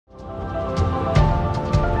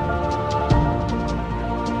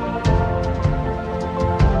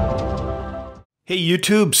Hey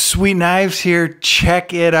YouTube, Sweetknives here.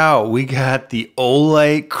 Check it out. We got the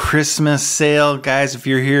Olight Christmas Sale. Guys, if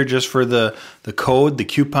you're here just for the code, the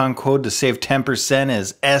coupon code to save 10%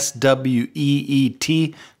 is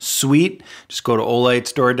SWEET, SWEET. Just go to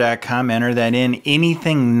olightstore.com, enter that in.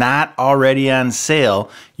 Anything not already on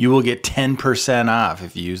sale, you will get 10% off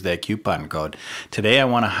if you use that coupon code. Today I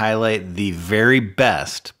want to highlight the very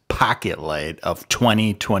best pocket light of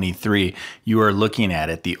 2023. You are looking at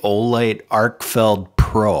it, the Olight Arkfeld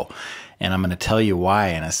Pro. And I'm going to tell you why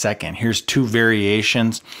in a second. Here's two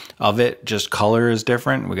variations of it. Just color is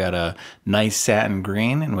different. We got a nice satin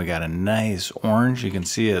green and we got a nice orange. You can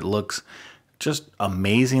see it looks just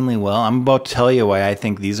amazingly well. I'm about to tell you why I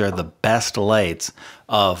think these are the best lights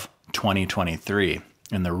of 2023.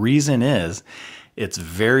 And the reason is it's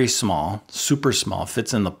very small, super small,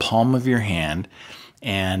 fits in the palm of your hand.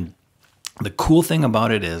 And the cool thing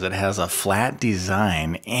about it is it has a flat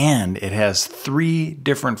design and it has three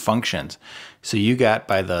different functions. So you got,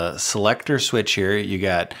 by the selector switch here, you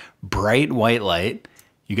got bright white light,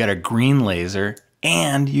 you got a green laser,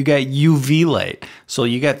 and you got UV light. So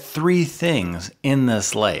you got three things in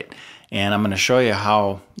this light. And I'm going to show you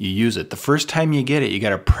how you use it. The first time you get it, you got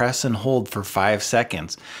to press and hold for 5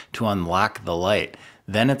 seconds to unlock the light.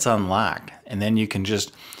 Then it's unlocked, and then you can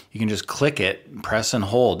just click it, press and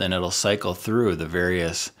hold, and it'll cycle through the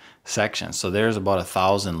various sections. So there's about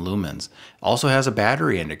 1,000 lumens. Also has a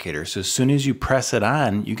battery indicator. So as soon as you press it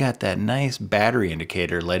on, you got that nice battery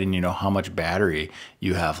indicator letting you know how much battery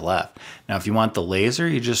you have left. Now, if you want the laser,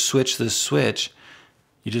 you just switch this switch.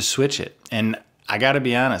 You just switch it. And I got to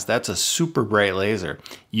be honest, that's a super bright laser.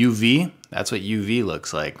 UV, that's what UV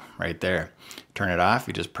looks like right there. Turn it off,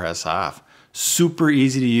 you just press off. Super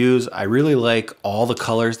easy to use. I really like all the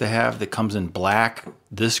colors they have. That comes in black,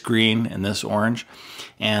 this green, and this orange.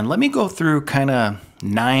 And let me go through kind of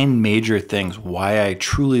 9 major things why I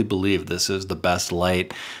truly believe this is the best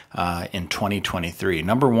light in 2023.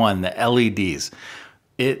 Number one, the LEDs.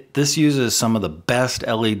 This uses some of the best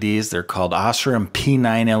LEDs. They're called Osram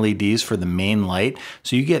P9 LEDs for the main light.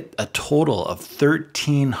 So you get a total of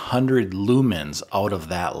 1,300 lumens out of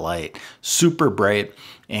that light. Super bright,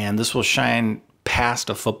 and this will shine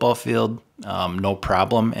past a football field, no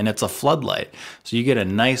problem. And it's a floodlight, so you get a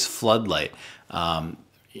nice floodlight.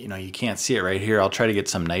 You know, you can't see it right here. I'll try to get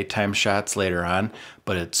some nighttime shots later on,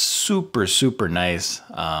 but it's super, super nice,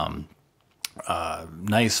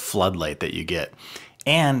 nice floodlight that you get.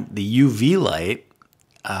 And the UV light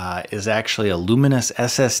is actually a luminous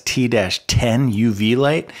SST-10 UV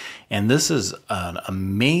light, and this is an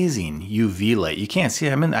amazing UV light. You can't see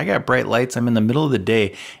it. I got bright lights. I'm in the middle of the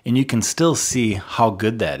day, and you can still see how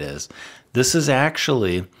good that is. This is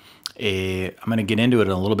actually I'm going to get into it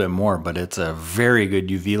in a little bit more, but it's a very good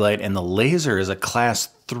UV light, and the laser is a class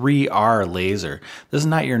 3R laser. This is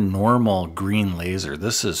not your normal green laser.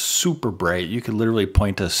 This is super bright. You could literally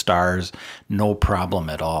point to stars, no problem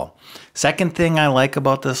at all. Second thing I like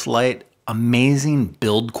about this light, amazing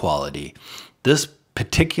build quality. This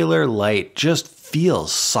particular light just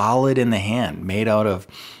feels solid in the hand. Made out of,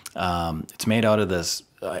 it's made out of this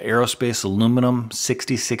aerospace aluminum,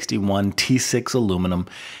 6061 T6 aluminum,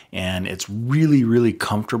 and it's really, really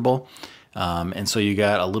comfortable. And so you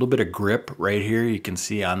got a little bit of grip right here. You can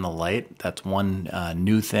see on the light. That's one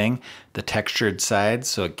new thing, the textured side.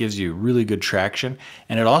 So it gives you really good traction.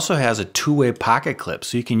 And it also has a two-way pocket clip.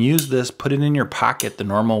 So you can use this, put it in your pocket the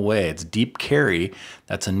normal way. It's deep carry.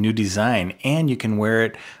 That's a new design. And you can wear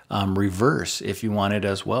it reverse if you want it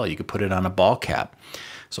as well. You could put it on a ball cap.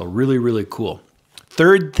 So really, really cool.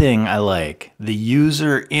 Third thing I like, the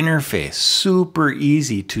user interface. Super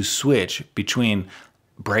easy to switch between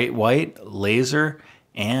bright white, laser,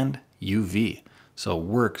 and UV. So it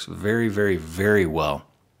works very, very, very well.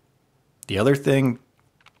 The other thing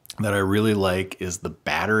that I really like is the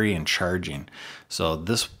battery and charging. So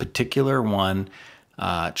this particular one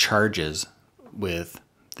charges with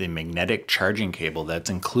the magnetic charging cable that's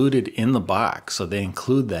included in the box. So they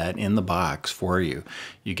include that in the box for you.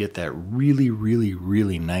 You get that really, really,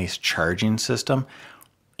 really nice charging system.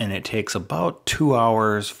 And it takes about 2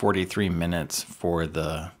 hours, 43 minutes for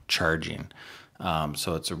the charging.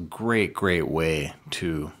 So it's a great, great way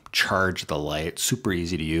to charge the light. Super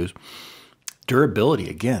easy to use. Durability,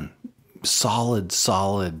 again, solid,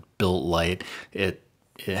 solid built light. It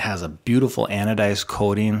has a beautiful anodized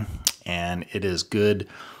coating, and it is good.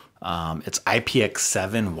 It's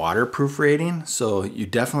IPX7 waterproof rating, so you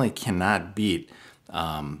definitely cannot beat,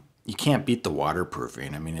 you can't beat the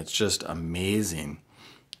waterproofing. I mean, it's just amazing.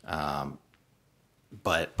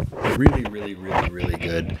 But really, really, really, really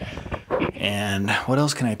good. And what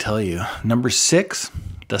else can I tell you? Number 6,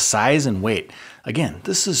 The size and weight. Again,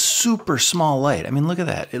 this is super small light. I mean, look at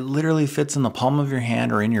that. It literally fits in the palm of your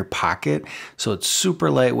hand or in your pocket. So it's super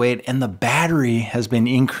lightweight, and the battery has been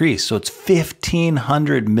increased. So it's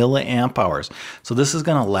 1500 milliamp hours. So this is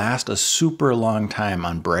gonna last a super long time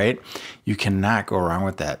on bright. You cannot go wrong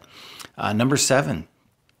with that. Number 7,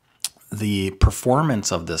 the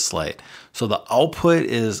performance of this light. So the output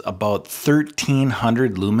is about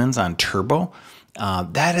 1300 lumens on turbo.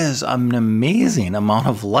 That is an amazing amount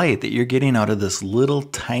of light that you're getting out of this little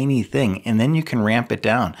tiny thing, and then you can ramp it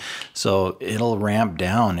down. So it'll ramp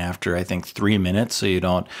down after, I think, 3 minutes, so you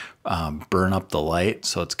don't burn up the light.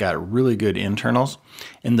 So it's got really good internals.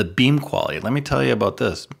 And the beam quality, let me tell you about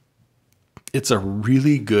this. It's a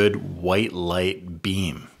really good white light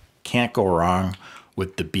beam. Can't go wrong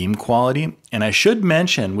with the beam quality. And I should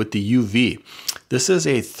mention with the UV, this is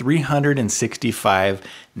a 365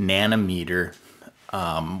 nanometer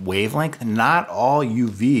wavelength. Not all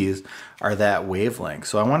UVs are that wavelength.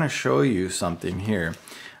 So I want to show you something here.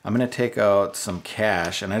 I'm going to take out some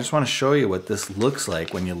cash, and I just want to show you what this looks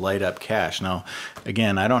like when you light up cash. Now,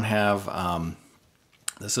 again, I don't have,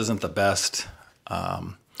 this isn't the best,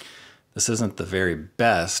 this isn't the very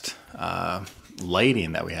best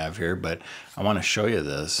lighting that we have here, but I want to show you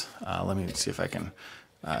this. Let me see if I can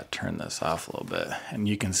turn this off a little bit, and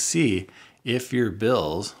you can see if your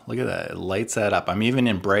bills, look at that, it lights that up. I'm even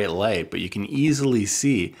in bright light, but you can easily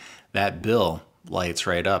see that bill lights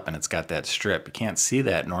right up, and it's got that strip. You can't see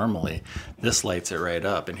that normally. This lights it right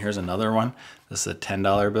up. And here's another one. This is a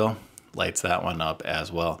 $10 bill. Lights that one up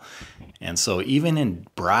as well. And so even in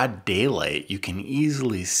broad daylight, you can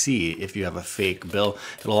easily see if you have a fake bill.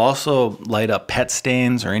 It'll also light up pet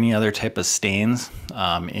stains or any other type of stains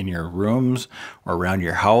in your rooms or around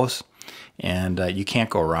your house. And you can't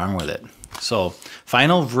go wrong with it. So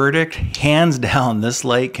final verdict, hands down, this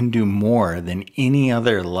light can do more than any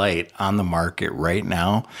other light on the market right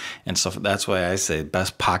now. And so that's why I say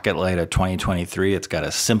best pocket light of 2023. It's got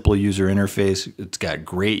a simple user interface. It's got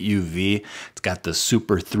great UV. It's got the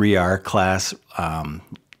Super 3R class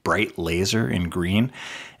bright laser in green,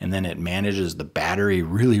 and then it manages the battery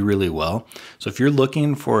really, really well. So if you're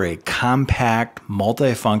looking for a compact,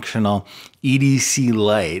 multifunctional EDC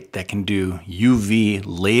light that can do UV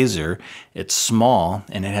laser, it's small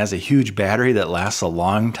and it has a huge battery that lasts a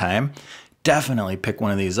long time, definitely pick one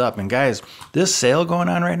of these up. And guys, this sale going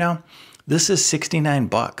on right now, this is 69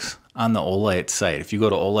 bucks on the Olight site. If you go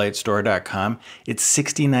to olightstore.com, it's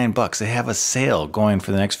 69 bucks. They have a sale going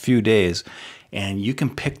for the next few days, and you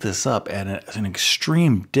can pick this up at an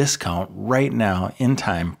extreme discount right now in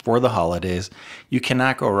time for the holidays. You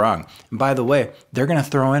cannot go wrong. And by the way, they're going to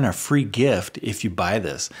throw in a free gift if you buy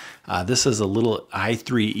this. This is a little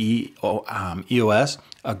i3 EOS,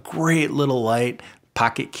 a great little light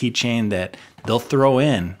pocket keychain that they'll throw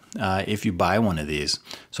in if you buy one of these.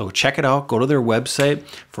 So check it out. Go to their website.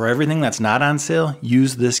 For everything that's not on sale,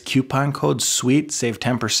 use this coupon code SWEET, save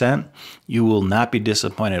 10%. You will not be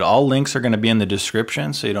disappointed. All links are going to be in the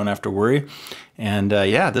description, so you don't have to worry. And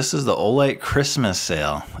yeah, this is the Olight Christmas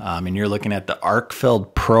Sale. And you're looking at the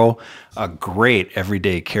Arkfeld Pro, a great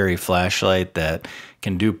everyday carry flashlight that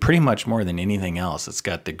can do pretty much more than anything else. It's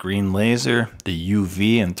got the green laser, the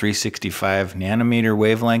UV and 365 nanometer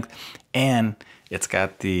wavelength, and it's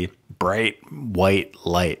got the bright white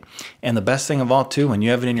light. And the best thing of all too, when you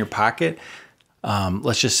have it in your pocket,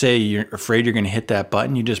 let's just say you're afraid you're gonna hit that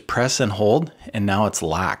button, you just press and hold, and now it's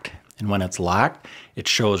locked. And when it's locked, it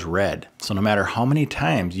shows red. So no matter how many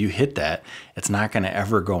times you hit that, it's not gonna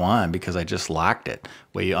ever go on because I just locked it.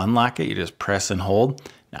 When you unlock it, you just press and hold,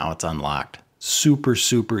 now it's unlocked. Super,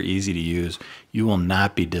 super easy to use. You will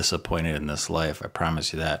not be disappointed in this life. I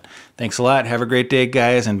promise you that. Thanks a lot. Have a great day,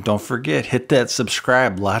 guys. And don't forget, hit that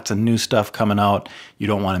subscribe. Lots of new stuff coming out. You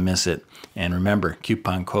don't want to miss it. And remember,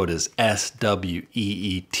 coupon code is SWEET,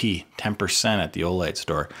 10% at the Olight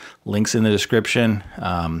store. Links in the description.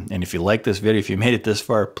 And if you like this video, if you made it this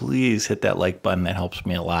far, please hit that like button. That helps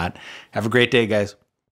me a lot. Have a great day, guys.